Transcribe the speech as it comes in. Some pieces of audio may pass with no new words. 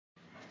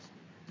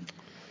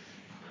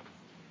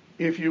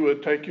If you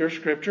would take your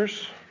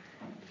scriptures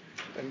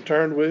and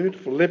turn with me to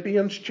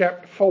Philippians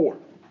chapter 4.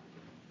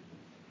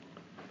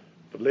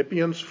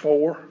 Philippians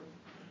 4,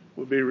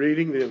 we'll be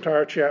reading the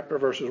entire chapter,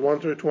 verses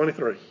 1 through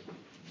 23.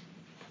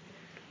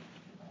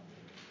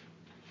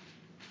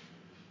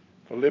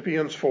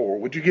 Philippians 4.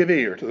 Would you give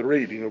ear to the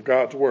reading of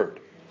God's word?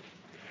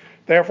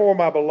 Therefore,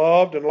 my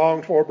beloved and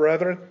longed for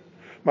brethren,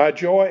 my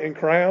joy and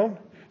crown,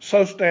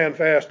 so stand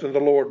fast in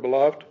the Lord,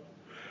 beloved.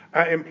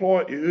 I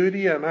employ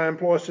Euodia and I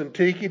employ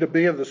Syntyche to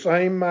be of the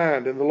same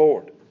mind in the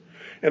Lord.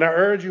 And I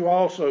urge you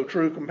also,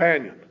 true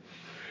companion,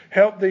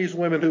 help these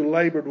women who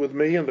labored with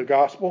me in the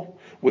gospel,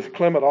 with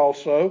Clement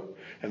also,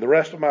 and the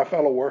rest of my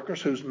fellow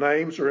workers whose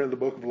names are in the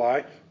book of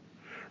life.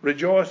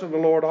 Rejoice in the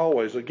Lord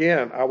always.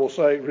 Again, I will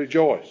say,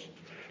 rejoice.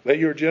 Let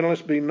your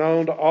gentleness be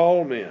known to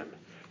all men.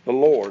 The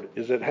Lord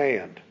is at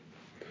hand.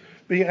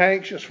 Be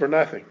anxious for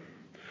nothing,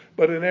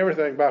 but in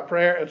everything, by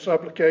prayer and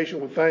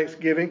supplication with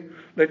thanksgiving,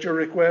 let your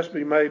requests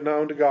be made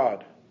known to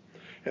God.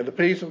 And the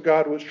peace of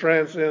God, which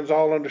transcends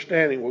all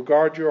understanding, will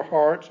guard your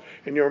hearts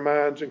and your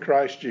minds in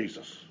Christ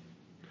Jesus.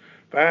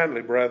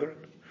 Finally, brethren,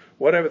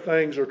 whatever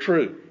things are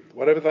true,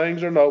 whatever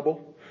things are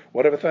noble,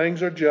 whatever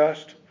things are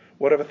just,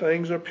 whatever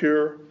things are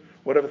pure,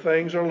 whatever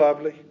things are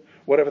lovely,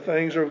 whatever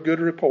things are of good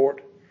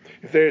report,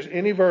 if there is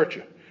any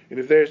virtue, and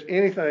if there is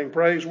anything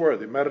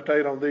praiseworthy,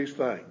 meditate on these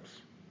things.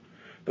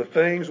 The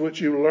things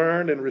which you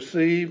learned and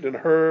received and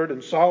heard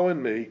and saw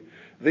in me,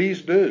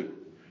 these do,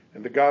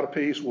 and the God of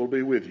peace will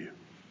be with you.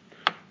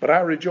 But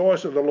I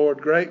rejoice in the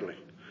Lord greatly,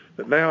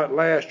 that now at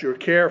last your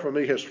care for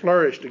me has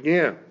flourished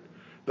again,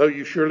 though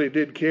you surely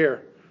did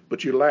care,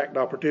 but you lacked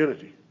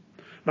opportunity.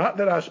 Not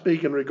that I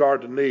speak in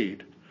regard to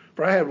need,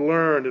 for I have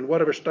learned in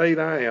whatever state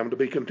I am to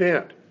be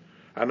content.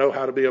 I know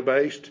how to be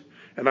abased,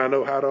 and I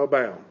know how to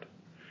abound.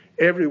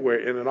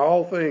 Everywhere and in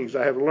all things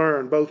I have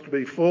learned both to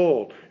be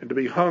full and to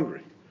be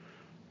hungry,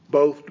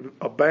 both to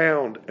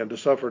abound and to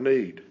suffer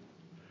need.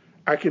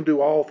 I can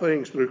do all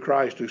things through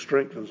Christ who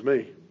strengthens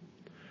me.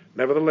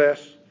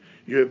 Nevertheless,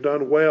 you have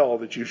done well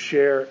that you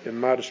share in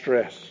my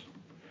distress.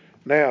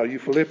 Now, you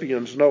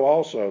Philippians know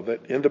also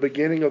that in the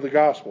beginning of the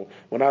gospel,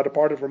 when I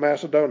departed from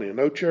Macedonia,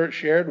 no church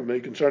shared with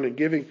me concerning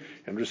giving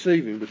and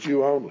receiving, but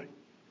you only.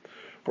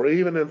 For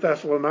even in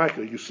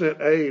Thessalonica you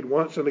sent aid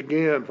once and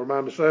again for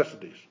my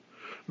necessities.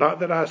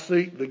 Not that I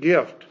seek the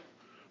gift,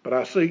 but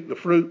I seek the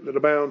fruit that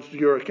abounds to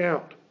your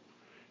account.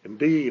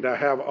 Indeed, I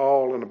have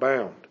all and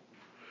abound.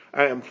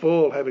 I am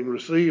full, having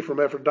received from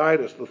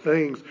Epaphroditus the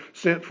things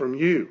sent from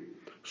you,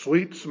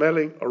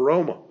 sweet-smelling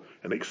aroma,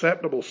 an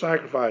acceptable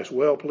sacrifice,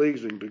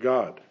 well-pleasing to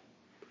God.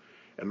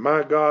 And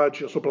my God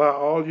shall supply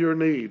all your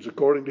needs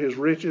according to his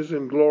riches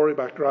in glory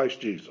by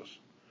Christ Jesus.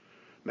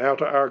 Now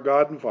to our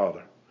God and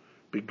Father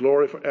be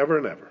glory forever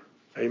and ever.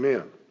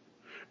 Amen.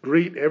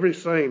 Greet every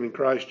saint in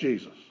Christ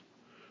Jesus.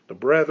 The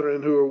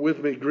brethren who are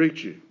with me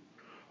greet you.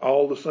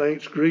 All the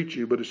saints greet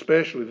you, but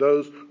especially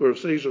those who are of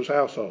Caesar's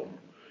household.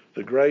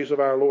 The grace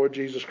of our Lord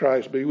Jesus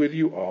Christ be with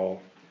you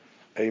all.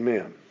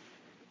 Amen.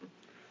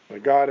 May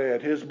God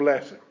add his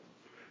blessing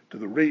to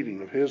the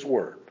reading of his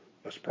word.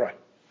 Let's pray.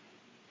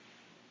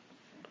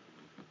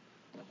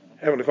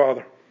 Heavenly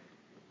Father,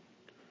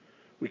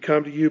 we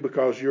come to you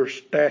because your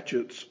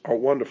statutes are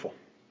wonderful.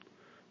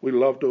 We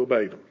love to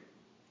obey them.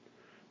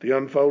 The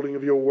unfolding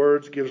of your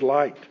words gives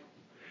light.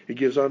 It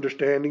gives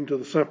understanding to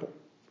the simple.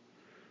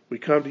 We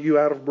come to you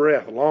out of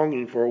breath,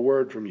 longing for a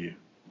word from you.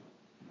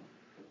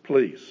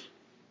 Please,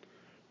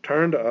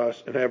 turn to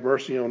us and have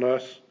mercy on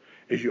us,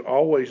 as you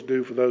always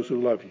do for those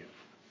who love you.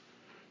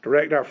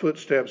 Direct our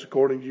footsteps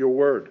according to your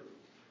word.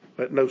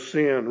 Let no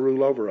sin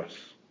rule over us.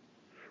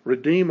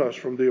 Redeem us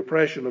from the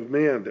oppression of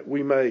men, that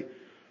we may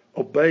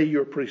obey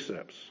your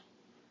precepts.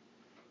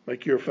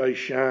 Make your face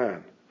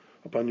shine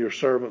upon your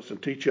servants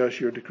and teach us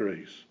your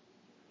decrees.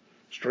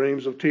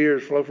 Streams of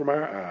tears flow from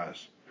our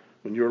eyes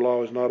when your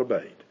law is not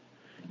obeyed.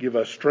 Give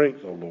us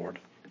strength, O Lord,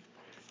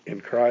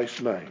 in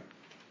Christ's name.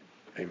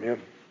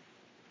 Amen.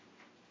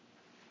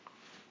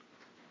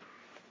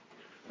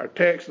 Our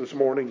text this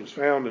morning is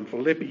found in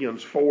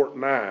Philippians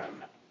 4:9.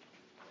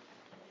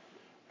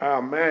 I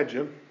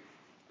imagine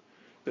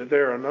that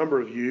there are a number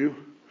of you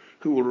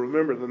who will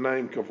remember the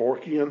name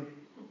Kevorkian.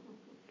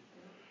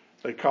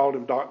 They called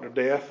him Dr.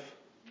 Death.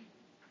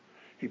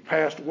 He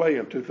passed away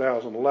in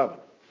 2011.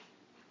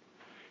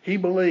 He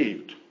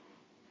believed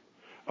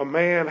a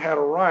man had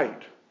a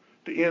right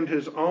to end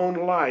his own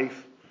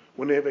life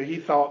whenever he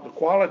thought the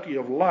quality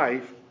of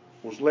life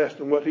was less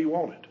than what he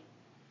wanted.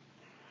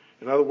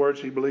 In other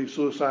words, he believed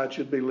suicide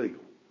should be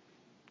legal.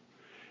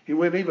 He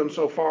went even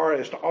so far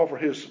as to offer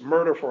his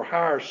murder for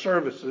hire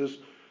services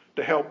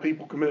to help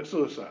people commit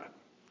suicide.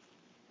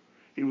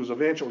 He was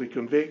eventually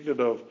convicted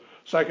of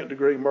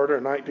second-degree murder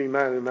in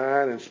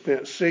 1999 and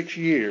spent 6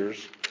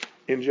 years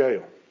in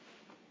jail.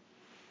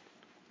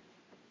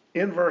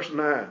 In verse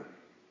 9,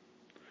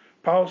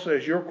 Paul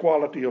says your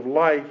quality of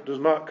life does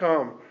not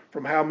come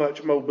from how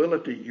much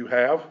mobility you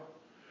have,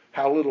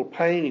 how little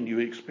pain you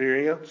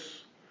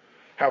experience,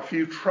 how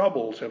few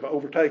troubles have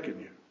overtaken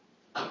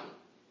you.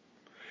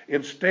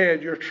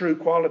 Instead, your true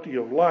quality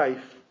of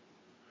life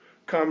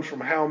comes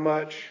from how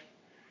much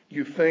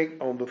you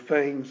think on the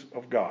things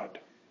of God.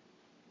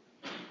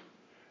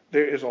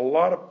 There is a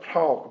lot of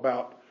talk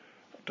about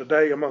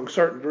today among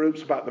certain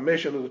groups about the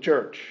mission of the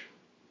church.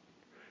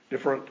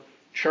 Different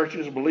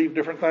churches believe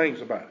different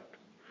things about it.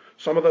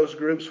 Some of those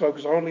groups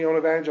focus only on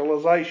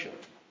evangelization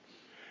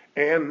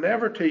and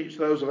never teach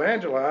those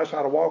evangelized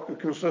how to walk a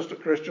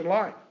consistent Christian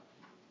life.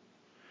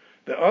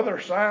 The other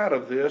side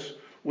of this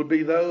would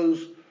be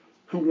those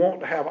who want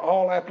to have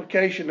all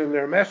application in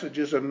their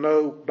messages and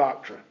no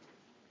doctrine.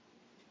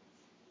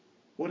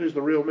 What is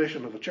the real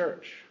mission of the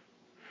church?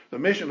 The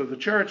mission of the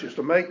church is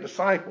to make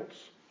disciples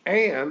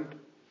and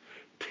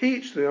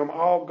teach them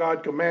all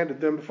God commanded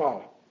them to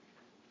follow.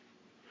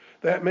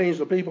 That means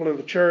the people in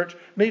the church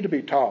need to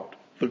be taught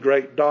the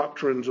great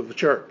doctrines of the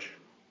church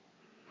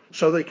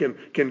so they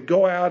can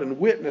go out and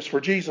witness for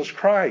Jesus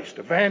Christ,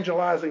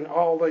 evangelizing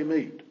all they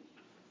meet.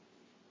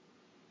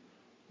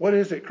 What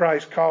is it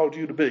Christ called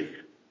you to be?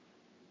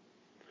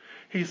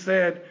 He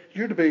said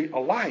you're to be a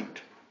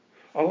light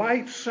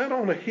set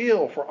on a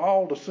hill for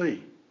all to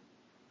see.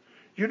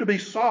 You're to be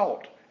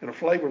salt in a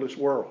flavorless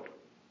world.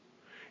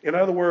 In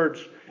other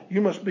words,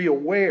 you must be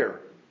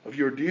aware of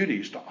your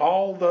duties to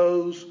all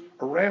those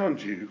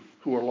around you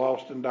who are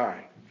lost and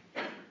dying.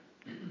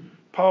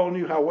 Paul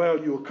knew how well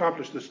you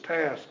accomplished this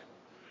task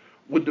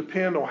would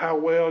depend on how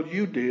well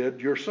you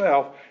did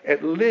yourself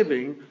at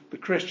living the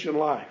Christian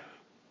life.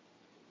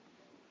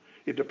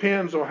 It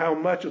depends on how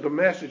much of the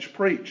message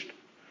preached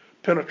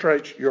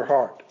penetrates your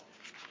heart.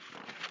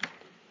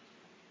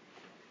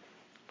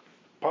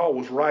 Paul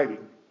was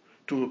writing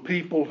to a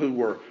people who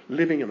were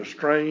living in a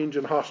strange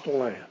and hostile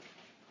land.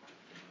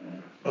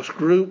 A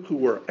group who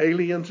were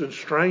aliens and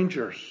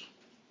strangers.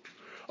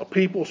 A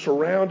people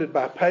surrounded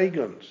by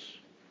pagans.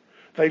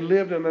 They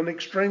lived in an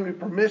extremely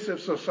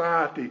permissive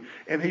society,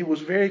 and he was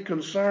very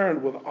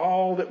concerned with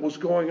all that was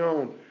going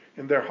on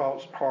in their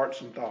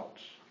hearts and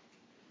thoughts.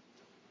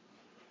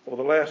 For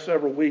the last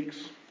several weeks,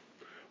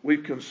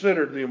 we've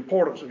considered the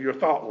importance of your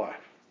thought life.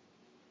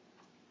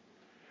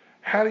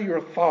 How do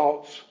your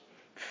thoughts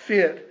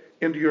fit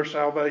into your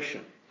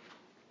salvation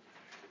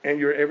and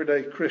your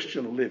everyday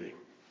Christian living?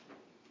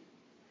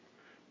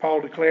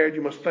 Paul declared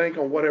you must think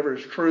on whatever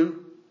is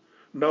true,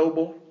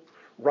 noble,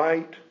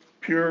 right,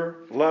 pure,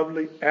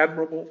 lovely,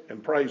 admirable,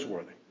 and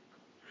praiseworthy.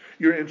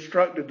 You're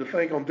instructed to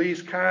think on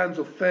these kinds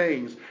of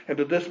things and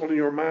to discipline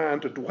your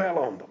mind to dwell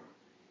on them.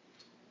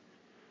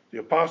 The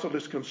apostle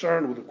is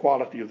concerned with the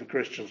quality of the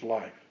Christian's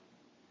life.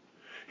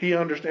 He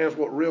understands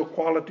what real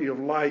quality of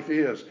life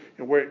is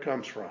and where it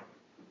comes from.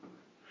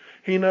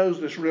 He knows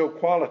this real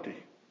quality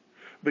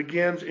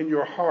begins in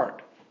your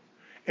heart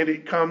and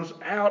it comes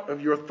out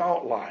of your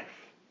thought life.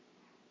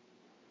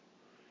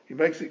 He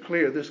makes it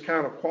clear this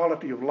kind of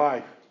quality of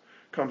life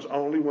comes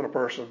only when a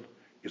person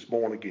is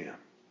born again.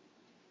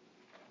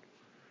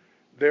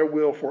 There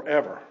will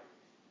forever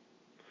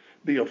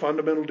be a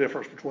fundamental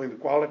difference between the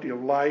quality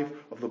of life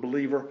of the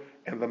believer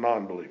and the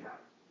non-believer.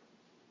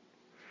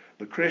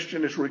 The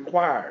Christian is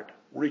required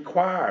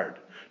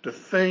to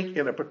think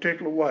in a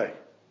particular way.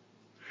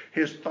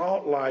 His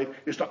thought life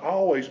is to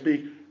always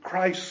be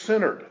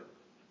Christ-centered,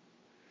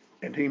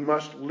 and he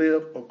must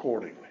live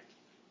accordingly.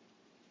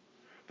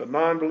 The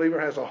non-believer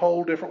has a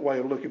whole different way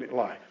of looking at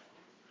life.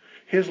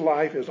 His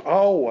life is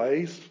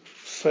always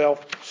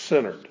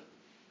self-centered.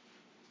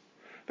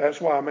 That's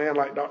why a man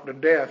like Dr.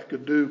 Death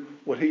could do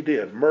what he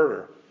did,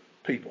 murder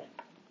people.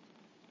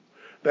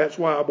 That's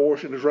why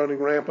abortion is running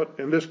rampant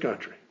in this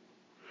country.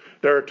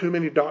 There are too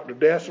many Dr.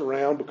 Deaths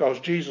around because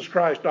Jesus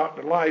Christ,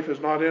 Dr. Life, has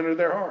not entered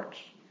their hearts.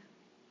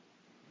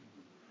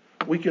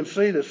 We can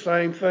see the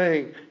same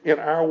thing in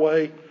our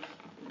way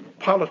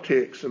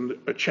politics and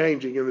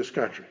changing in this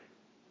country.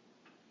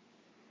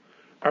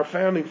 Our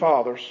founding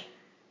fathers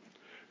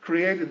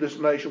created this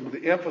nation with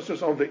the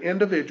emphasis on the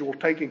individual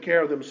taking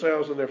care of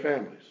themselves and their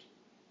families.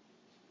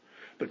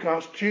 The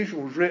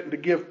Constitution was written to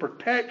give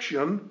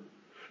protection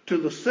to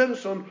the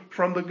citizen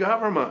from the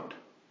government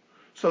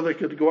so they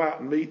could go out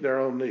and meet their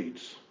own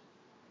needs.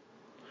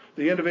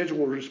 The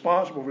individual was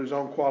responsible for his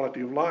own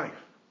quality of life.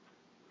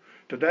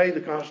 Today, the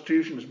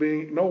Constitution is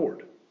being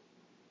ignored.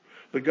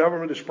 The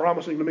government is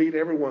promising to meet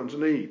everyone's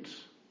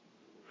needs,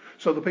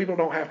 so the people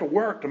don't have to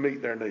work to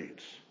meet their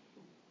needs.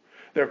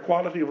 Their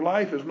quality of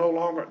life is no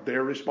longer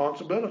their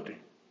responsibility.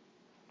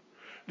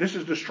 This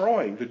is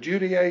destroying the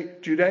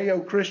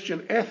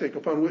Judeo-Christian ethic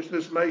upon which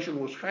this nation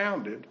was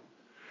founded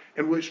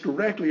and which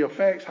directly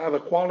affects how the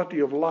quality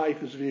of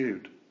life is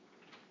viewed.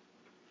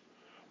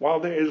 While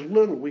there is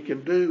little we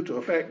can do to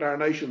affect our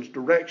nation's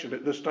direction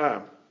at this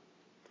time,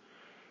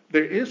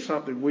 there is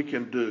something we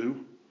can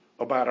do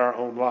about our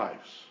own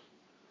lives.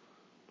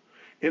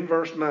 In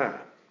verse 9,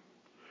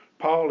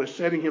 Paul is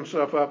setting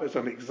himself up as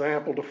an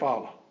example to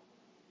follow.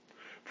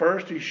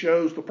 First, he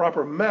shows the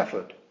proper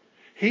method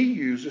he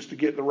uses to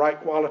get the right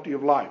quality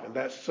of life, and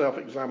that's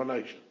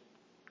self-examination.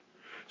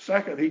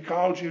 Second, he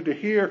calls you to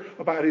hear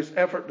about his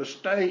effort to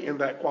stay in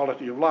that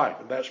quality of life,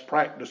 and that's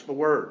practice the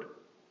word.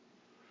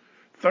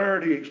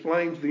 Third, he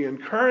explains the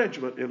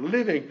encouragement in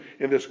living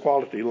in this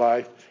quality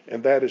life,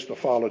 and that is to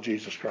follow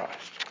Jesus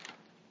Christ.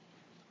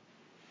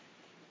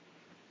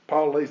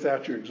 Paul lays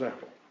out your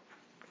example.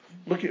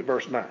 Look at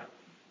verse 9.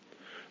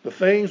 The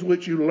things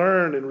which you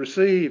learned and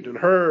received and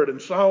heard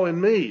and saw in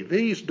me,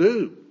 these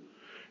do,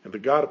 and the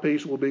God of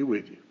peace will be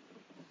with you.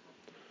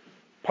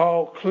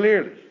 Paul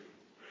clearly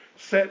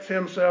sets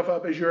himself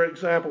up as your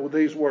example with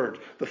these words.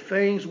 The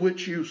things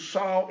which you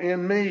saw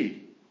in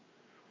me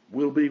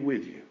will be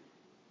with you.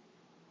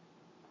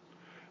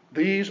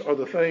 These are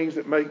the things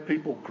that make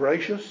people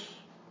gracious.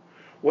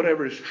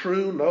 Whatever is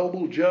true,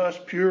 noble,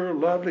 just, pure,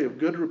 lovely, of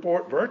good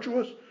report,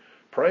 virtuous,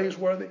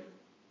 praiseworthy.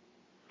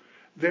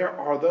 There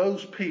are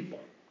those people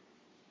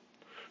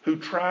who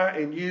try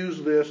and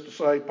use this to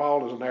say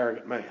Paul is an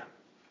arrogant man.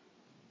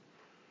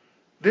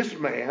 This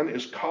man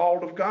is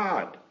called of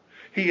God.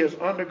 He has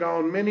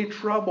undergone many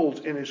troubles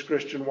in his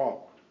Christian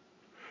walk.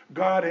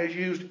 God has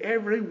used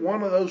every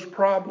one of those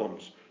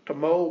problems to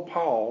mold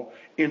Paul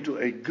into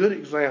a good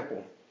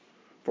example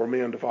for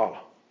men to follow.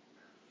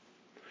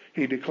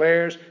 He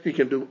declares he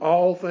can do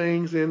all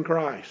things in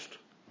Christ.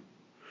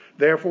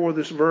 Therefore,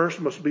 this verse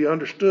must be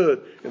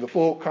understood in the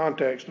full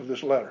context of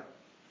this letter.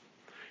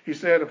 He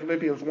said in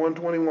Philippians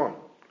 1:21,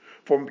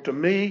 "For to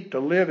me to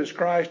live is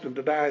Christ and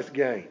to die is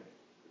gain."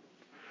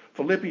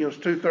 Philippians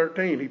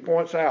 2:13, he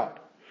points out,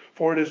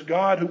 "For it is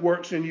God who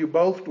works in you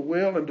both to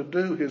will and to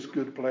do his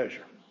good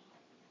pleasure."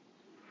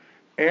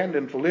 And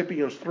in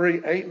Philippians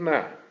 3:8 and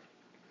 9,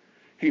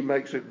 he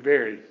makes it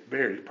very,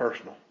 very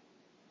personal.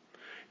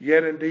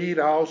 "Yet indeed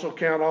I also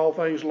count all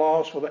things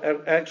lost for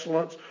the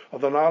excellence of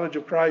the knowledge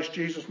of Christ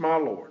Jesus my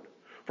Lord,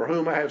 for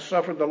whom I have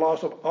suffered the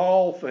loss of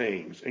all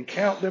things, and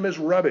count them as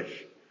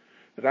rubbish,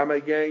 that I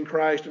may gain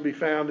Christ and be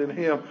found in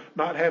him,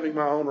 not having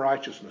my own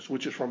righteousness,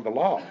 which is from the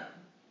law,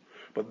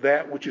 but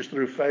that which is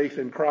through faith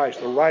in Christ,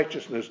 the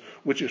righteousness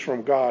which is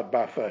from God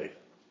by faith."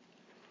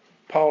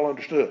 Paul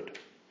understood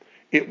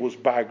it was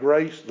by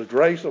grace, the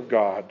grace of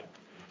God,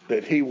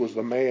 that he was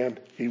the man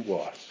he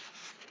was,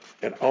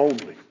 and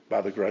only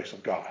by the grace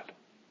of God.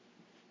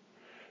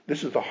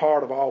 This is the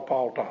heart of all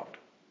Paul taught.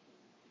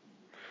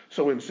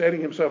 So in setting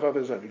himself up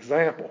as an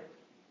example,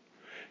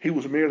 he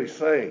was merely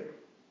saying,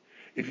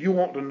 if you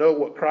want to know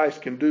what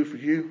Christ can do for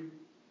you,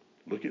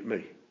 look at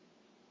me.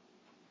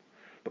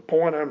 The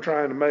point I'm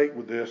trying to make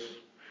with this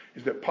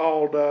is that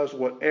Paul does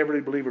what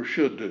every believer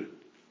should do.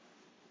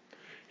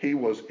 He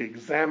was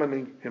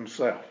examining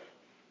himself.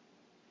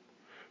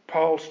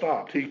 Paul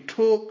stopped. He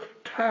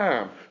took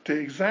time to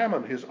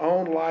examine his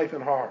own life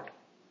and heart.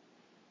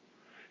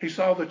 He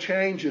saw the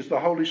changes the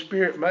Holy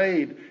Spirit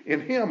made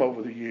in him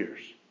over the years.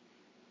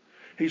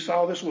 He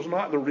saw this was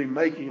not the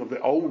remaking of the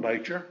old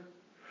nature,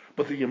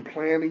 but the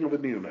implanting of a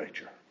new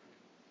nature.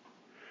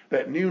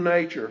 That new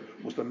nature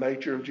was the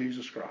nature of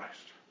Jesus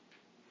Christ.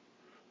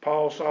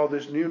 Paul saw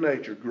this new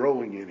nature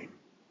growing in him.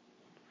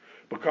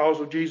 Because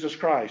of Jesus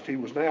Christ, he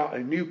was now a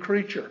new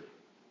creature.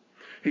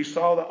 He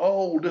saw the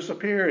old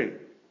disappearing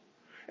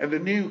and the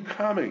new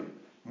coming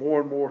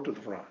more and more to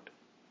the front.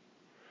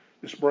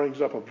 This brings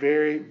up a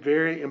very,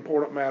 very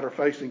important matter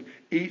facing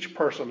each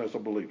person as a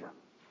believer.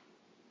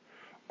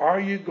 Are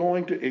you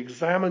going to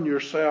examine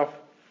yourself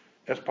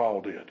as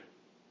Paul did?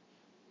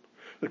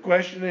 The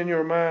question in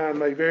your mind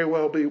may very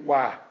well be,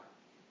 why?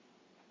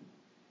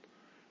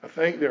 I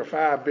think there are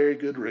 5 very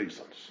good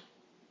reasons.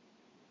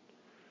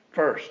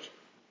 First,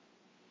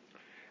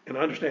 and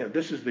understand,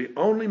 this is the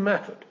only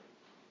method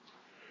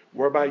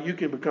whereby you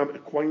can become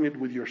acquainted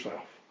with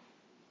yourself.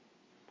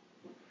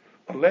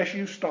 Unless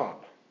you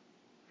stop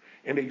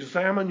and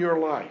examine your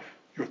life,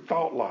 your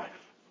thought life,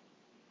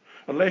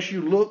 unless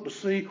you look to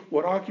see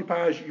what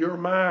occupies your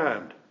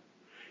mind,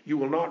 you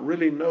will not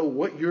really know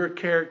what your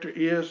character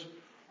is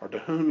or to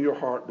whom your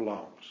heart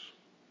belongs.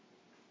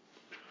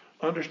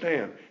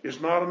 Understand, it's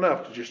not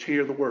enough to just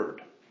hear the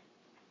word.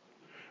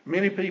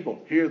 Many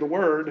people hear the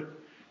word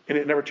and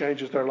it never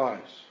changes their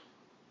lives.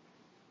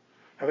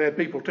 I've had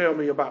people tell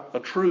me about a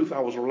truth I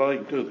was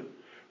relating to them.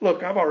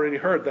 Look, I've already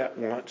heard that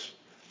once.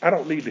 I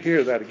don't need to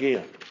hear that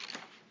again.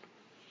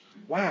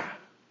 Why?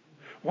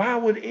 Why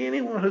would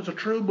anyone who's a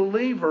true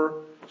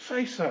believer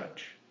say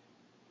such?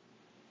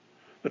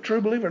 The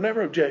true believer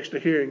never objects to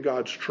hearing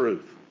God's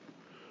truth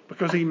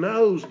because he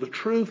knows the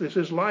truth is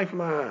his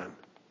lifeline.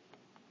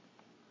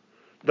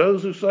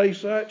 Those who say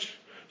such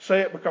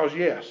say it because,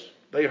 yes,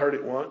 they heard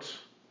it once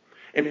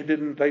and they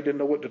didn't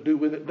know what to do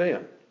with it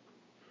then.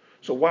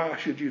 So why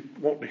should you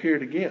want to hear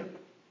it again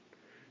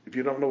if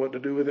you don't know what to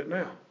do with it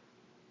now?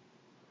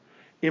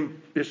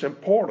 It's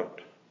important.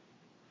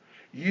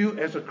 You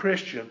as a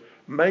Christian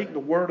make the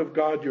Word of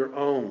God your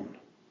own.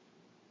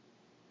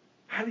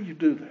 How do you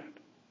do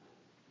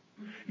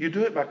that? You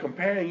do it by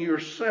comparing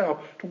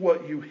yourself to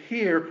what you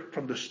hear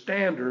from the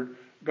standard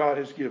God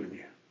has given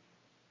you.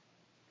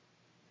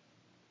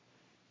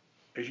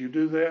 As you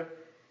do that,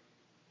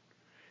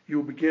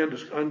 you'll begin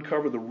to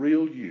uncover the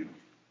real you.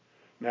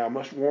 Now, I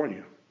must warn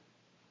you,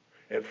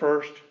 at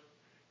first,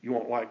 you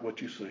won't like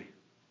what you see.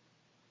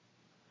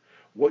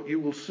 What you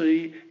will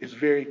see is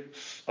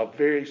a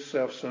very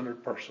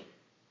self-centered person.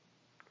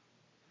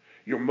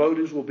 Your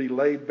motives will be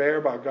laid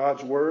bare by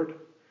God's word,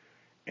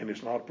 and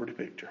it's not a pretty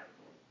picture.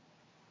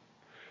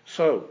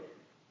 So,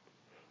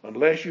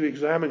 unless you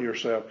examine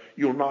yourself,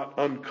 you'll not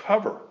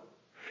uncover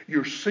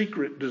your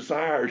secret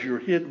desires, your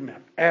hidden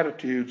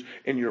attitudes,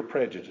 and your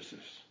prejudices.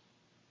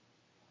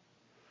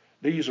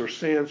 These are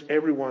sins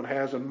everyone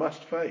has and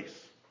must face.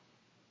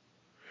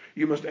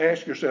 You must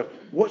ask yourself,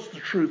 what's the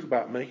truth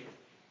about me?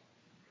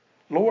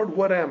 Lord,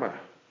 what am I?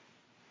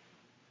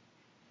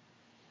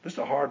 This is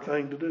a hard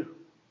thing to do.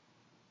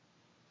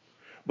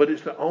 But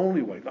it's the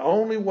only way. The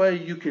only way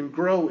you can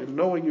grow in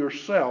knowing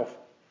yourself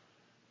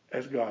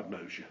as God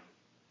knows you.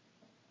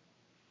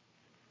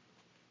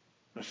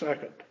 Now,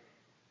 second,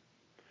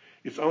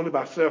 it's only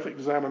by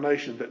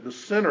self-examination that the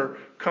sinner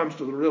comes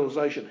to the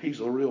realization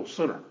he's a real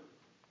sinner.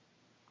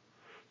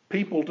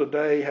 People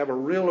today have a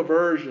real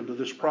aversion to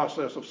this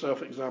process of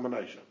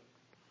self-examination.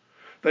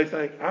 They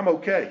think, I'm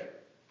okay.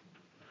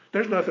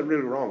 There's nothing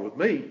really wrong with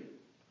me.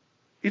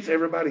 It's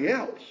everybody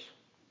else.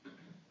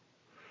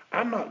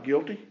 I'm not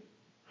guilty.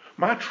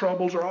 My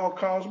troubles are all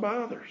caused by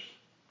others.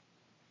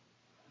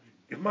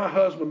 If my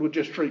husband would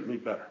just treat me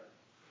better.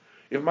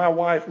 If my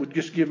wife would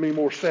just give me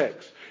more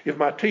sex. If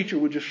my teacher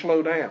would just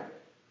slow down.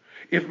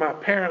 If my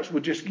parents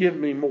would just give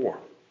me more.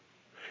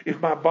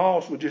 If my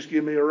boss would just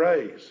give me a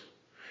raise.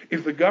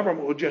 If the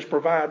government would just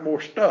provide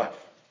more stuff,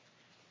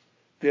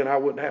 then I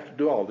wouldn't have to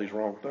do all these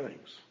wrong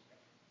things.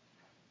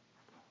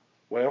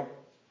 Well,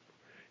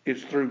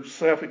 it's through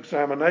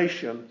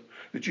self-examination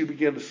that you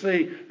begin to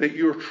see that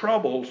your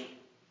troubles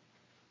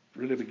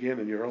really begin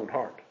in your own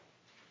heart.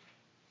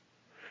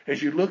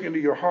 As you look into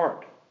your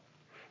heart,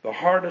 the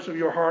hardness of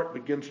your heart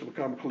begins to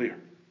become clear.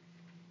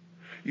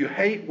 You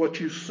hate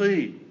what you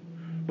see,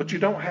 but you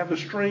don't have the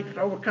strength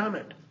to overcome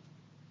it.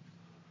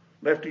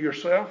 Left to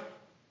yourself,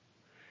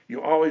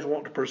 you always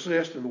want to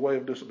persist in the way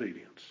of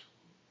disobedience.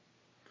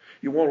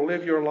 You want to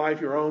live your life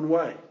your own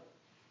way.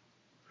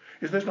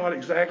 Is this not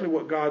exactly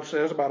what God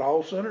says about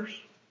all sinners?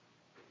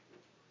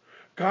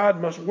 God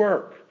must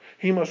work.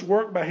 He must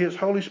work by his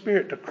Holy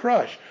Spirit to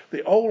crush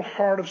the old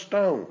heart of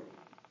stone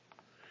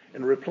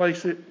and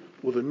replace it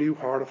with a new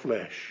heart of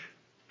flesh.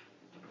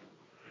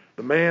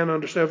 The man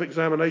under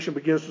self-examination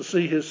begins to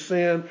see his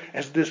sin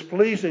as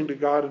displeasing to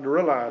God and to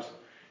realize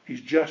he's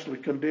justly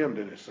condemned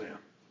in his sin.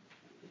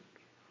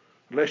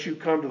 Unless you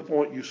come to the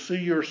point you see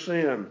your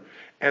sin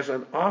as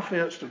an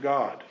offense to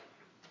God,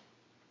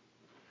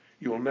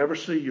 you will never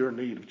see your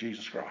need of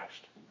Jesus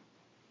Christ.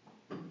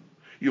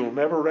 You will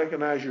never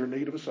recognize your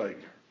need of a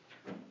Savior.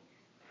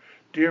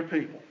 Dear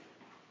people,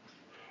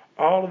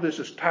 all of this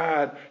is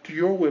tied to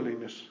your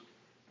willingness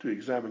to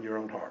examine your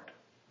own heart.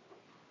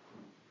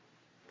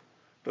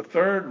 The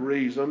third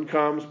reason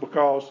comes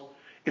because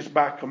it's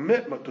by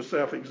commitment to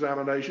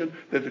self-examination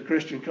that the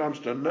Christian comes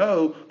to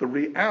know the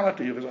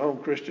reality of his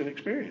own Christian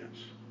experience.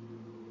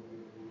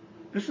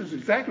 This is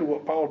exactly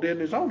what Paul did in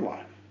his own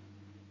life.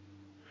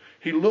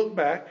 He looked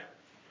back.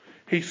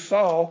 He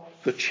saw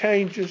the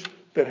changes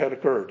that had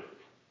occurred.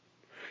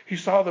 He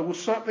saw there was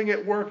something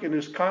at work and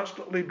is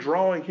constantly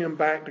drawing him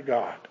back to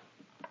God.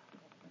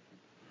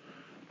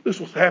 This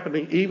was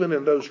happening even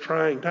in those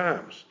trying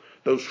times.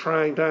 Those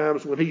trying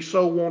times when he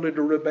so wanted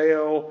to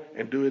rebel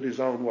and do it his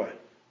own way.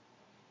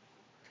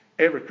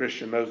 Every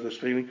Christian knows this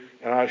feeling,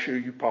 and I assure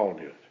you Paul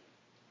knew it.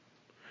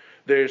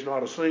 There is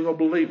not a single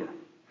believer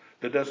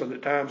that doesn't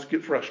at times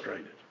get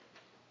frustrated.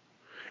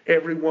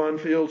 Everyone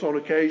feels on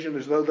occasion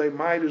as though they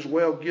might as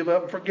well give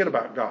up and forget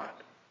about God.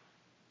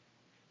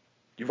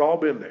 You've all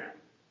been there.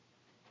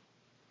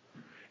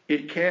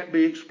 It can't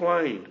be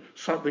explained.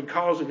 Something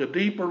causing a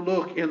deeper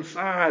look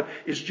inside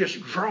is just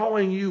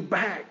drawing you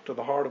back to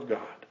the heart of God.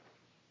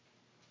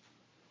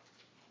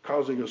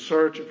 Causing a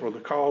search for the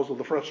cause of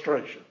the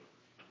frustration.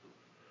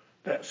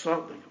 That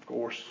something, of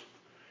course,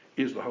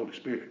 is the Holy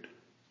Spirit.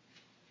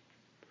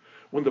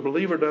 When the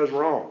believer does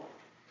wrong,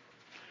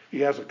 he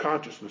has a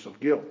consciousness of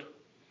guilt.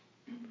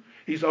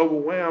 He's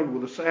overwhelmed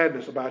with a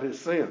sadness about his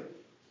sin.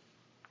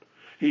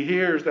 He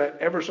hears that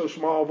ever so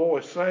small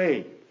voice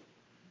saying,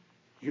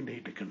 you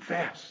need to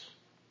confess.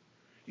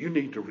 You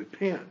need to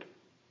repent.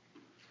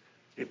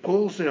 It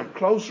pulls him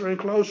closer and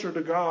closer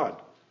to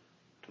God,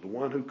 to the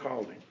one who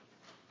called him.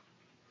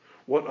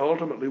 What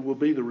ultimately will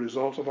be the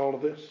result of all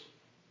of this?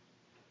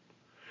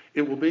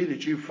 It will be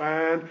that you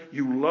find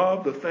you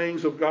love the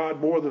things of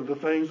God more than the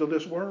things of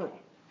this world.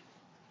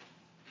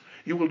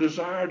 You will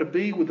desire to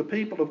be with the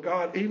people of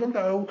God, even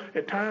though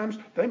at times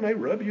they may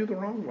rub you the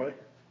wrong way.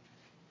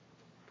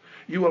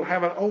 You will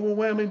have an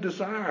overwhelming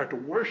desire to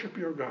worship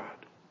your God.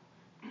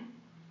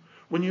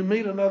 When you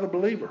meet another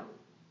believer,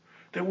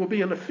 there will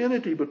be an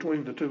affinity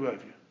between the two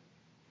of you.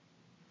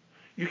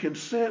 You can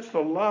sense the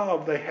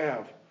love they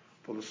have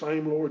for the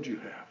same Lord you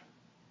have.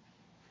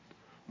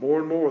 More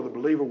and more, the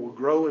believer will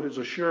grow in his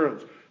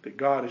assurance that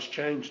God has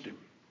changed him.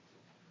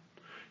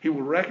 He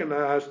will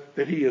recognize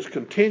that he is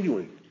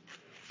continuing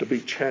to be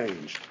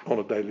changed on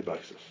a daily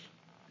basis.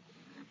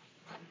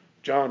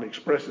 John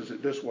expresses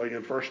it this way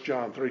in 1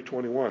 John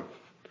 3:21.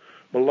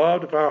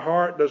 Beloved, if our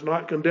heart does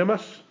not condemn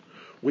us,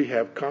 we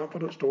have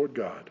confidence toward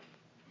God.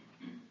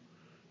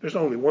 There's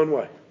only one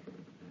way.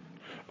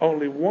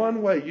 Only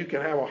one way you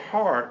can have a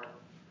heart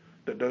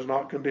that does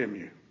not condemn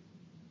you.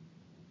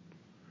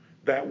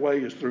 That way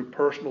is through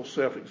personal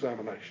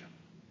self-examination.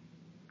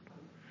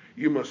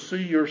 You must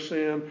see your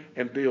sin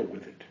and deal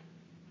with it.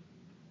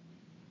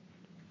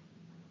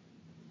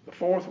 The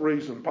fourth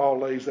reason Paul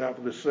lays out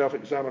for this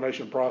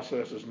self-examination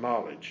process is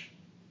knowledge.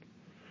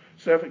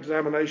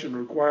 Self-examination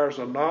requires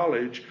a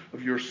knowledge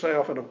of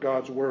yourself and of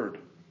God's Word.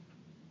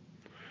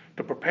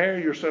 To prepare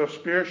yourself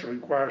spiritually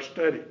requires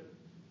study.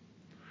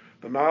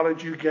 The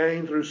knowledge you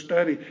gain through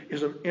study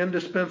is an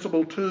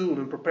indispensable tool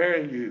in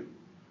preparing you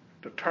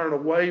to turn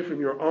away from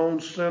your own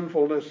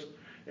sinfulness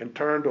and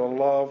turn to a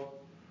love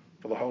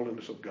for the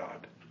holiness of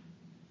God.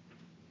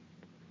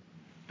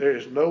 There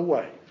is no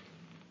way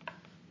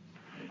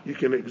you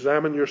can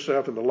examine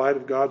yourself in the light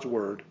of God's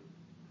Word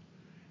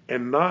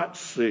and not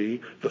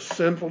see the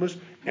sinfulness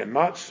and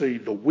not see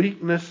the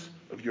weakness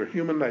of your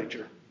human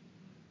nature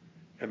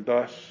and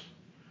thus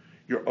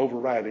your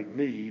overriding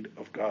need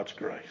of God's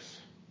grace.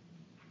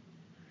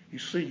 You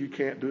see, you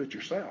can't do it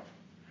yourself.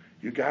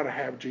 You got to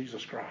have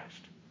Jesus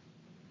Christ.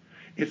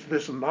 It's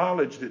this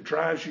knowledge that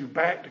drives you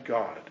back to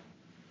God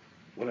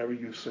whenever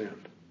you've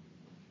sinned.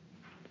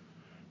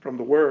 From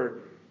the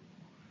Word,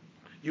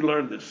 you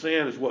learn that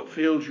sin is what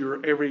fills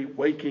your every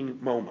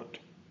waking moment.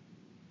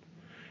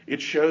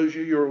 It shows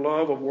you your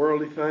love of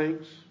worldly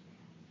things.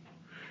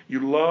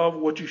 You love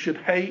what you should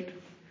hate,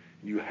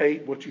 and you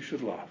hate what you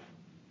should love.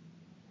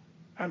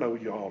 I know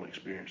you all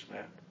experience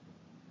that.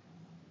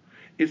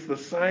 It's the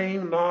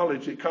same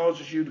knowledge that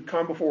causes you to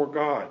come before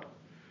God,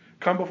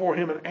 come before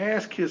Him and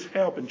ask His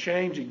help in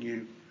changing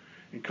you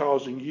and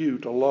causing you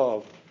to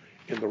love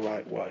in the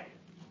right way.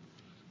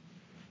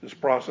 This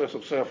process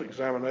of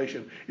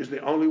self-examination is the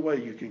only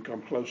way you can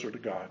come closer to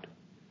God.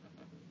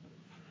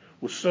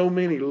 With so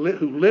many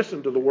who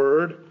listen to the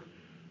Word,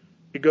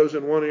 it goes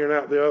in one ear and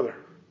out the other.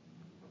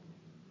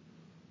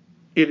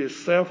 It is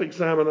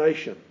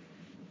self-examination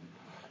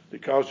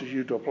that causes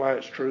you to apply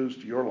its truths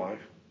to your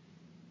life.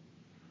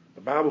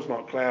 The Bible's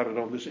not clouded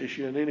on this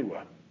issue in any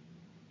way.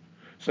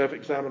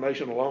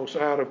 Self-examination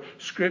alongside of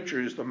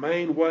Scripture is the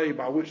main way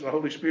by which the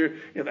Holy Spirit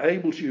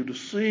enables you to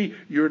see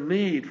your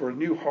need for a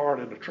new heart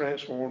and a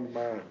transformed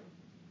mind.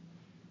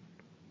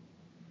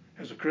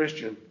 As a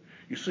Christian,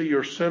 you see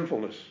your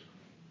sinfulness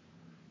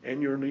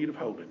and your need of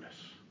holiness.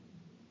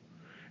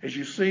 As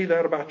you see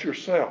that about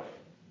yourself,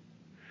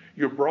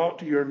 you're brought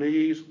to your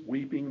knees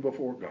weeping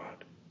before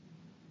God.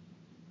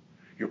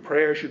 Your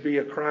prayer should be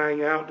a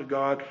crying out to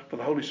God for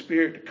the Holy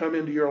Spirit to come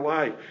into your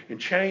life and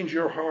change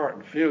your heart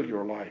and fill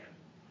your life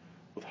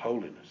with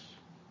holiness.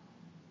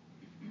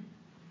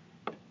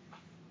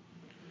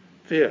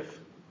 Fifth,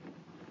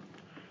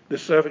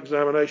 this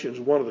self-examination is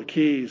one of the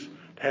keys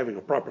to having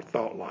a proper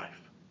thought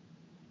life.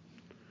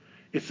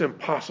 It's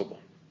impossible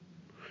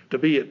to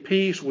be at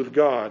peace with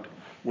God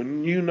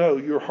when you know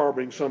you're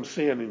harboring some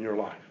sin in your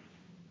life.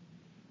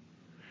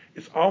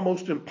 It's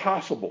almost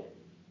impossible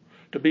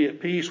to be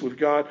at peace with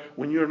God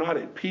when you're not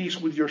at peace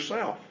with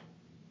yourself.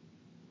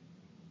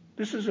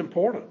 This is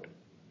important.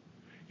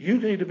 You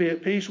need to be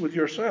at peace with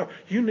yourself.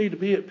 You need to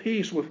be at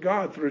peace with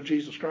God through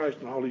Jesus Christ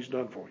and all He's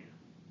done for you.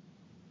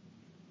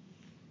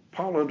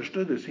 Paul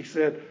understood this. He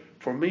said,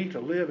 for me to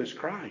live is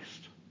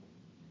Christ.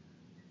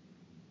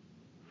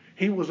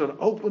 He was an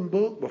open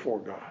book before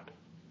God.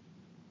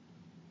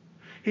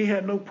 He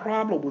had no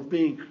problem with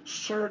being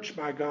searched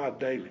by God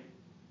daily.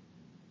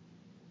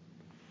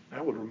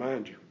 I would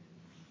remind you,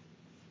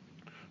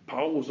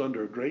 Paul was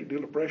under a great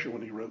deal of pressure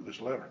when he wrote this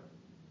letter.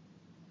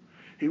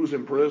 He was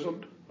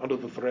imprisoned under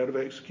the threat of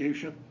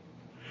execution.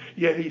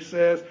 Yet he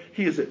says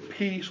he is at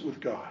peace with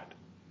God.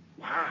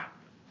 Why?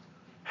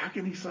 How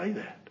can he say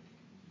that?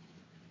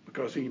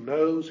 Because he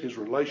knows his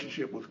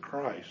relationship with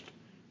Christ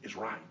is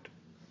right.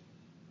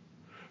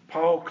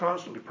 Paul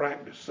constantly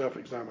practiced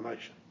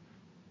self-examination.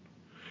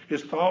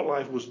 His thought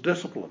life was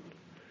disciplined.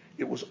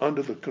 It was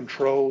under the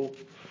control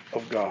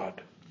of God.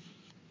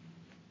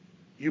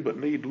 You but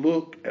need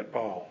look at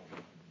Paul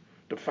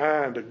to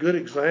find a good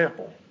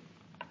example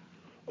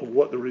of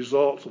what the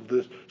results of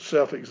this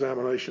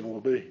self-examination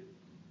will be.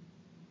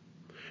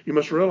 You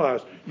must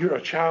realize you're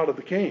a child of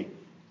the King.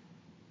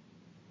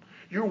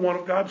 You're one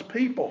of God's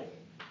people.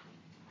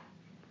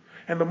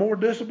 And the more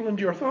disciplined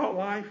your thought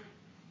life,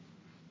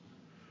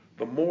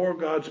 the more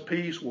God's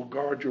peace will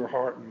guard your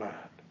heart and mind.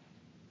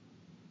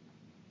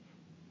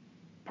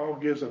 Paul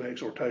gives an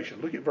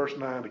exhortation. Look at verse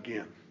 9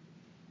 again.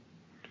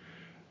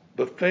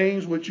 The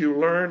things which you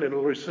learned and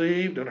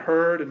received and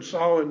heard and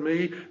saw in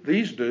me,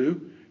 these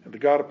do, and the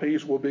God of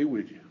peace will be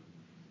with you.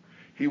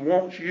 He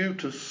wants you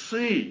to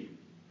see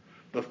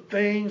the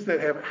things that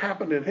have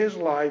happened in his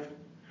life,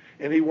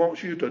 and he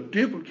wants you to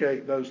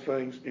duplicate those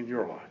things in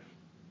your life.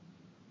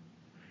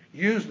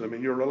 Use them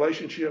in your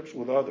relationships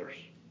with others.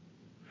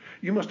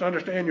 You must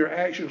understand your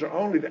actions are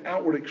only the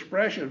outward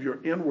expression of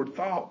your inward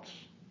thoughts.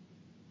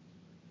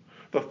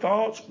 The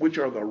thoughts which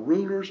are the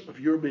rulers of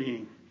your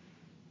being.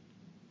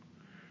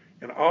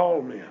 In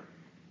all men,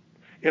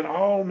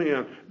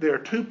 there are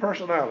two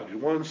personalities,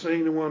 one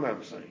seen and one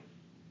unseen.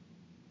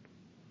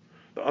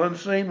 The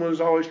unseen one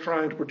is always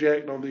trying to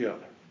project on the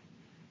other.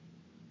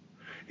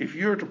 If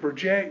you're to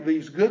project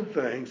these good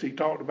things he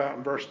talked about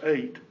in verse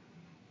 8,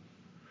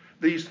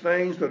 these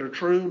things that are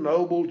true,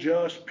 noble,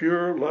 just,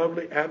 pure,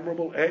 lovely,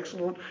 admirable,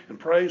 excellent, and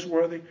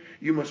praiseworthy,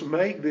 you must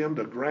make them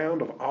the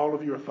ground of all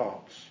of your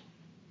thoughts.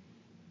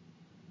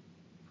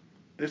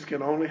 This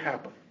can only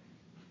happen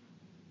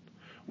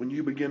when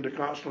you begin to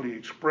constantly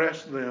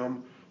express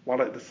them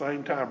while at the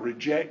same time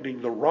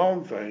rejecting the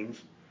wrong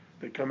things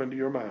that come into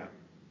your mind.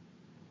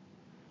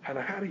 And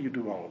how do you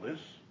do all of this?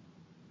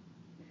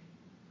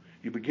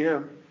 You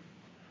begin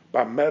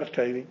by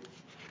meditating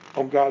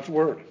on God's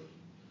Word.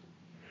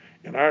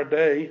 In our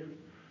day,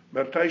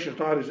 meditation is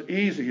not as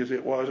easy as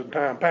it was in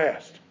time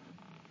past.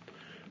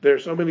 There are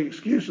so many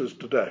excuses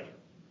today.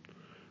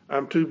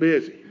 I'm too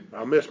busy.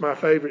 I'll miss my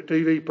favorite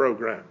TV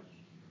program.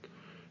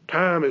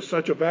 Time is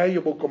such a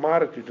valuable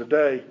commodity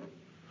today,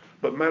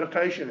 but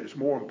meditation is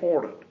more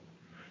important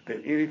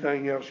than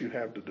anything else you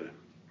have to do.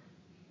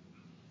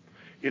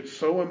 It's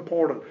so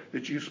important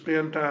that you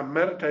spend time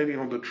meditating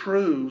on the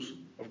truths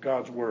of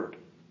God's Word.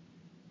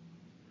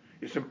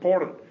 It's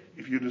important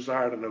if you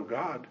desire to know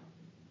God.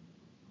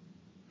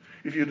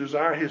 If you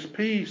desire His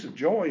peace and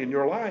joy in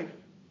your life.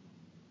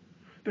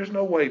 There's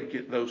no way to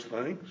get those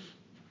things.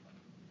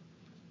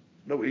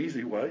 No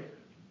easy way.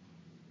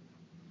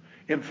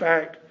 In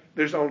fact,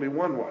 there's only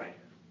one way.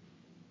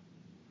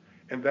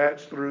 And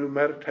that's through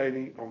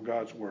meditating on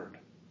God's Word.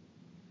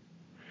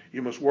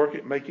 You must work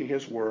at making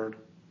His Word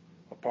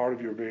a part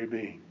of your very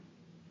being.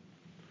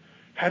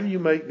 How do you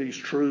make these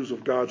truths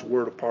of God's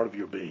Word a part of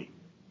your being?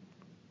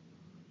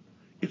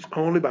 It's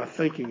only by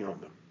thinking on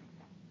them,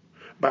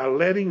 by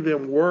letting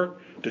them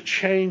work to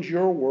change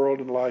your world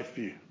and life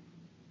view.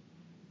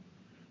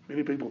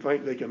 Many people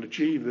think they can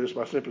achieve this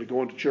by simply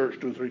going to church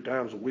 2 or 3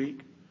 times a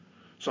week.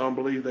 Some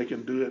believe they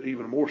can do it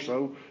even more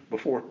so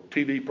before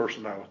TV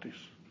personalities.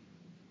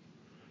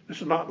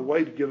 This is not the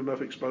way to get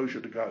enough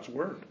exposure to God's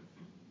Word.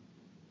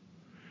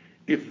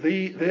 If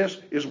this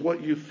is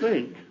what you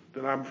think,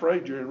 then I'm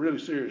afraid you're in really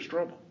serious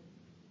trouble.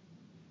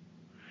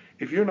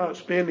 If you're not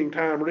spending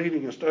time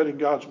reading and studying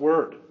God's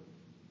Word,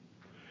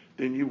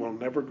 then you will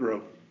never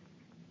grow.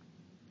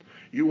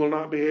 You will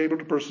not be able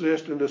to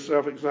persist in this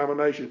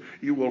self-examination.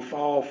 You will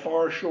fall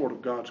far short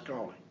of God's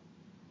calling.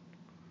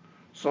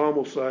 Some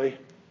will say,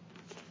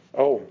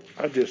 oh,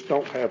 I just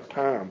don't have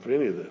time for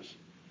any of this.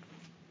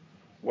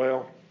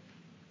 Well,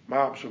 my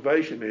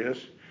observation is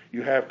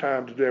you have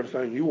time to do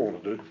everything you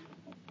want to do.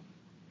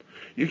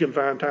 You can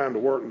find time to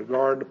work in the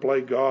garden, to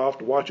play golf,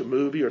 to watch a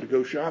movie, or to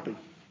go shopping.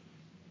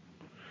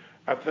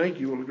 I think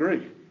you will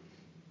agree.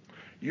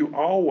 You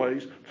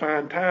always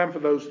find time for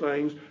those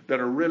things that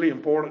are really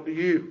important to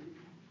you.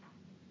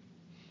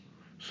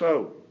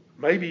 So,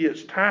 maybe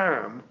it's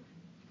time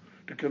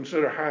to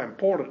consider how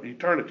important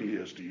eternity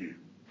is to you.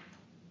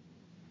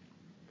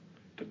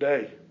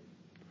 Today,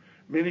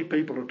 many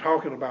people are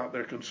talking about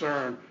their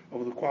concern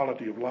over the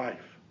quality of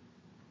life.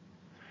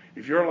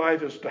 If your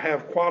life is to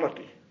have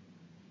quality,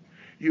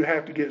 you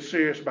have to get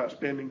serious about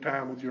spending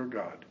time with your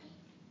God.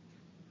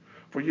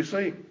 For you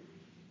see,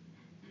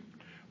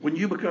 when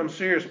you become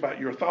serious about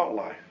your thought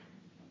life,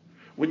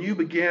 when you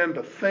begin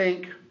to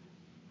think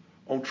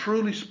on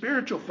truly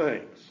spiritual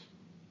things,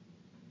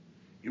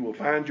 you will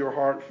find your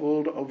heart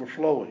full to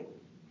overflowing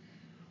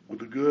with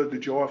the good, the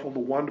joyful, the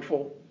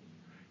wonderful,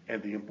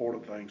 and the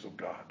important things of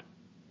God.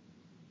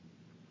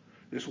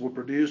 This will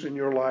produce in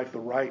your life the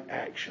right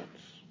actions.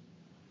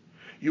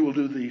 You will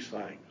do these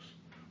things,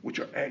 which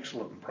are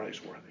excellent and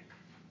praiseworthy.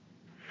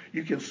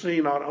 You can see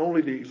not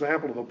only the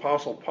example of the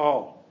Apostle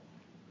Paul,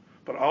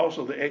 but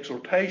also the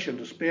exhortation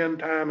to spend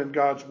time in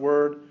God's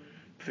Word,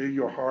 fill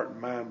your heart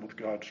and mind with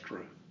God's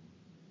truth.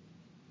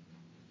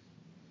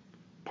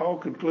 Paul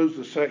concludes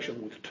this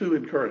section with 2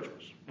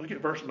 encouragements. Look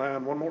at verse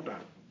 9 one more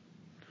time.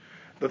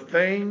 The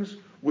things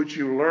which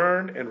you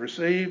learned and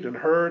received and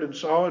heard and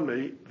saw in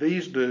me,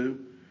 these do,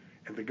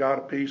 and the God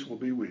of peace will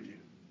be with you.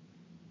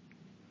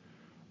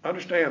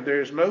 Understand,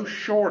 there is no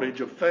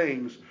shortage of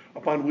things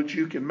upon which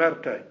you can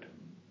meditate.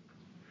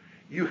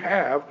 You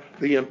have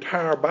the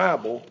entire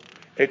Bible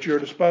at your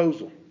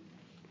disposal.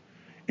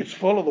 It's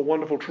full of the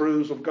wonderful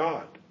truths of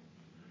God.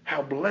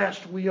 How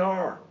blessed we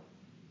are.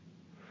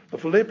 The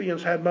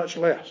Philippians had much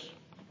less.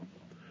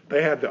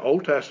 They had the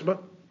Old Testament,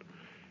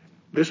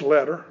 this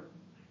letter,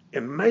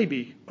 and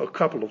maybe a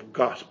couple of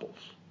Gospels.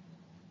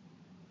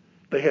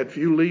 They had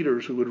few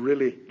leaders who would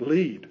really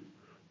lead.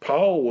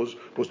 Paul was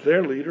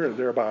their leader in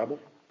their Bible.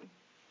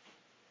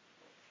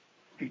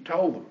 He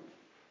told them,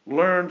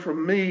 learn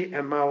from me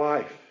and my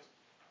life.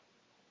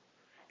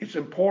 It's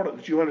important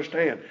that you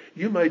understand,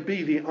 you may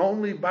be the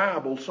only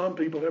Bible some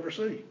people ever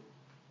see.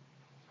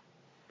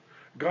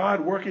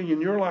 God working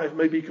in your life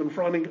may be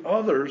confronting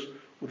others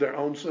with their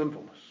own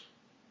sinfulness.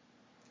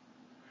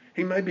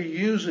 He may be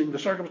using the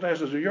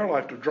circumstances of your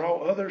life to draw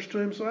others to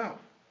himself.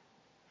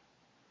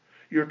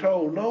 You're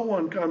told no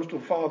one comes to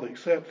the Father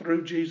except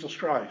through Jesus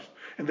Christ.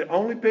 And the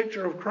only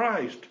picture of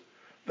Christ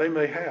they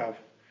may have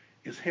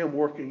is him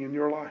working in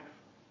your life.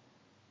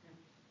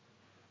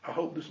 I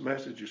hope this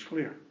message is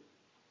clear.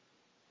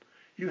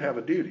 you have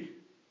a duty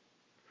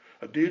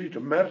to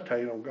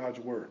meditate on God's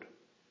Word.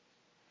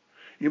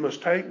 You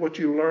must take what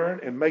you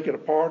learn and make it a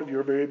part of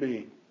your very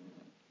being.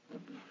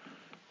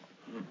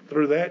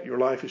 Through that, your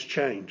life is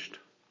changed.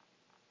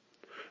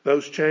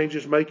 Those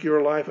changes make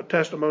your life a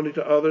testimony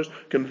to others,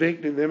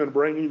 convicting them and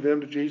bringing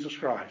them to Jesus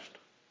Christ.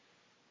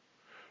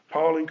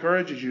 Paul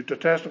encourages you to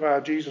testify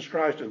of Jesus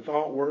Christ in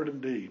thought, word,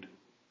 and deed.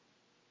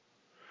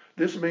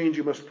 This means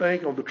you must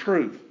think on the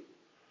truth.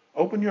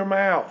 Open your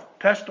mouth,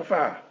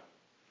 testify,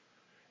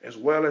 as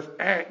well as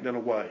act in a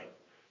way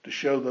to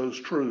show those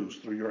truths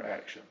through your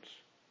actions.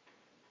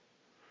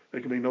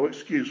 There can be no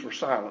excuse for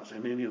silence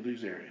in any of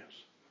these areas.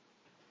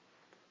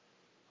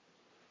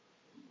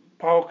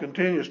 Paul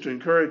continues to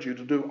encourage you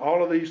to do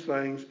all of these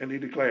things, and he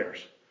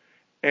declares,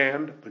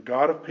 and the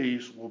God of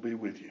peace will be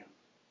with you.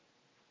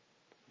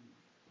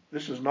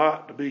 This is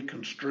not to be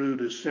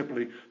construed as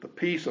simply the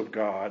peace of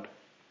God,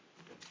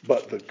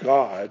 but the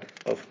God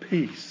of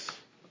peace.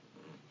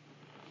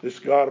 This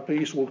God of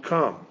peace will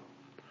come.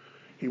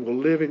 He will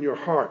live in your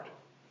heart.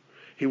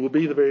 He will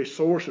be the very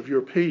source of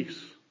your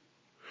peace.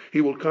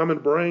 He will come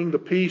and bring the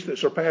peace that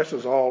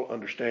surpasses all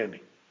understanding.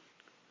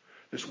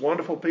 This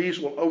wonderful peace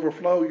will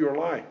overflow your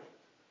life,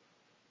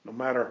 no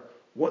matter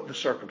what the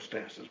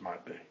circumstances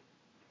might be.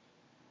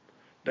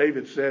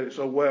 David said it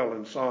so well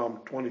in Psalm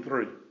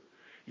 23.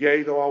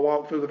 Yea, though I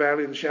walk through the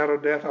valley of the shadow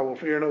of death, I will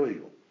fear no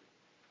evil.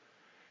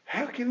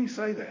 How can he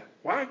say that?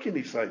 Why can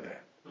he say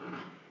that?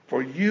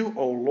 For you,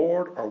 O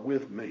Lord, are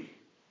with me.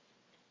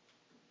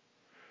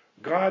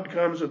 God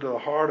comes into the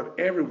heart of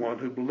everyone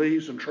who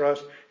believes and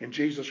trusts in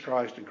Jesus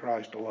Christ and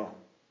Christ alone.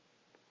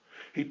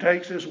 He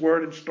takes his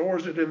word and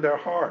stores it in their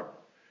heart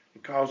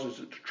and causes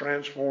it to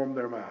transform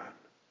their mind.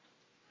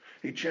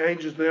 He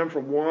changes them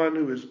from one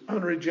who is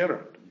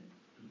unregenerate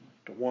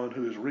to one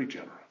who is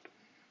regenerate.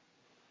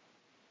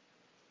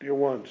 Dear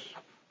ones,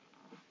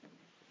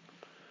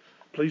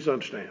 please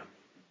understand,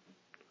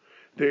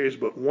 there is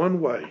but one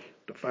way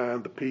to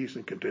find the peace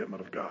and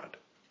contentment of God.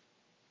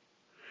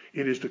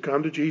 It is to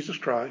come to Jesus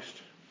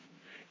Christ,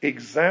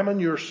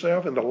 examine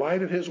yourself in the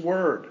light of his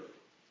word.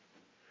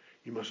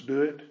 You must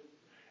do it,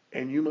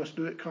 and you must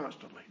do it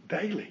constantly,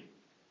 daily.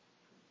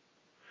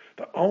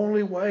 The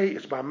only way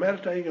is by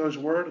meditating on his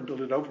word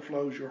until it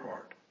overflows your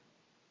heart.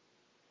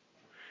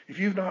 If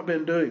you've not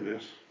been doing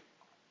this,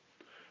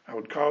 I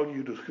would call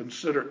you to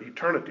consider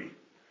eternity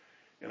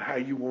and how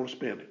you want to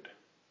spend it.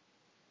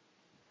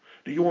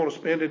 Do you want to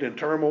spend it in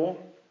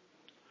turmoil,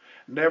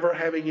 never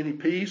having any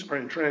peace, or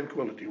in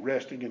tranquility,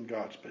 resting in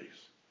God's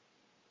peace?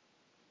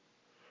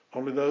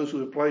 Only those who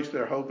have placed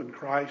their hope in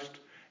Christ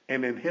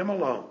and in him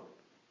alone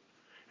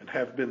and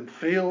have been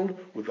filled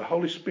with the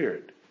Holy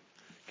Spirit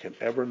can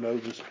ever know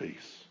this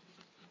peace.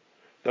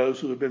 Those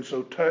who have been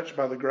so touched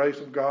by the grace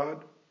of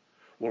God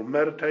will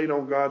meditate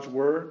on God's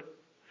word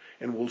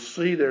and will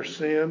see their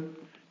sin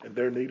and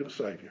their need of a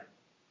Savior.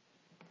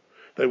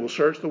 They will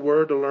search the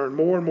word to learn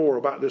more and more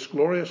about this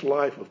glorious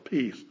life of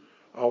peace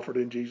offered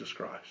in Jesus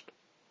Christ.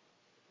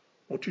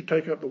 Won't you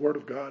take up the word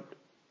of God?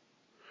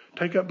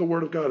 Take up the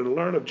word of God and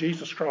learn of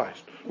Jesus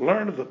Christ.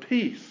 Learn of the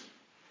peace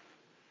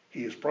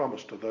he has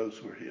promised to those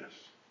who are his.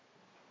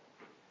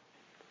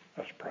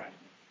 Let's pray.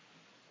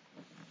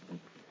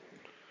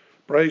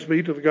 Praise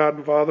be to the God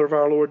and Father of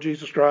our Lord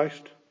Jesus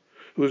Christ,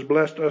 who has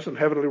blessed us in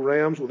heavenly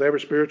realms with every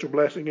spiritual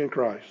blessing in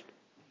Christ.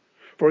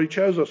 For he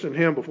chose us in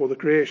him before the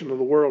creation of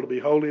the world to be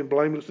holy and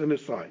blameless in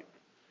his sight.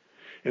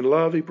 In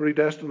love he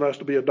predestined us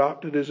to be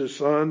adopted as his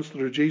sons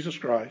through Jesus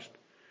Christ,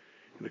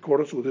 in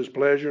accordance with his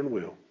pleasure and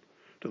will,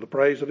 to the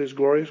praise of his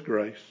glorious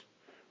grace,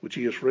 which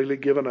he has freely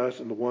given us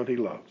in the one he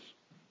loves.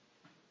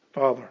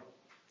 Father,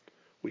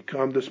 we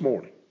come this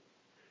morning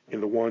in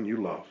the one you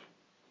love.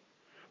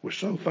 We're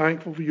so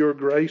thankful for your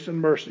grace and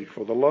mercy,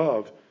 for the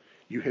love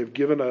you have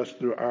given us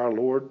through our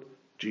Lord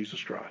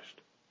Jesus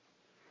Christ.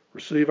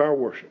 Receive our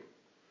worship.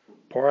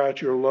 Pour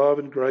out your love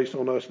and grace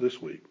on us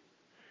this week.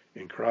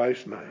 In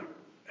Christ's name,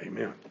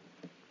 amen.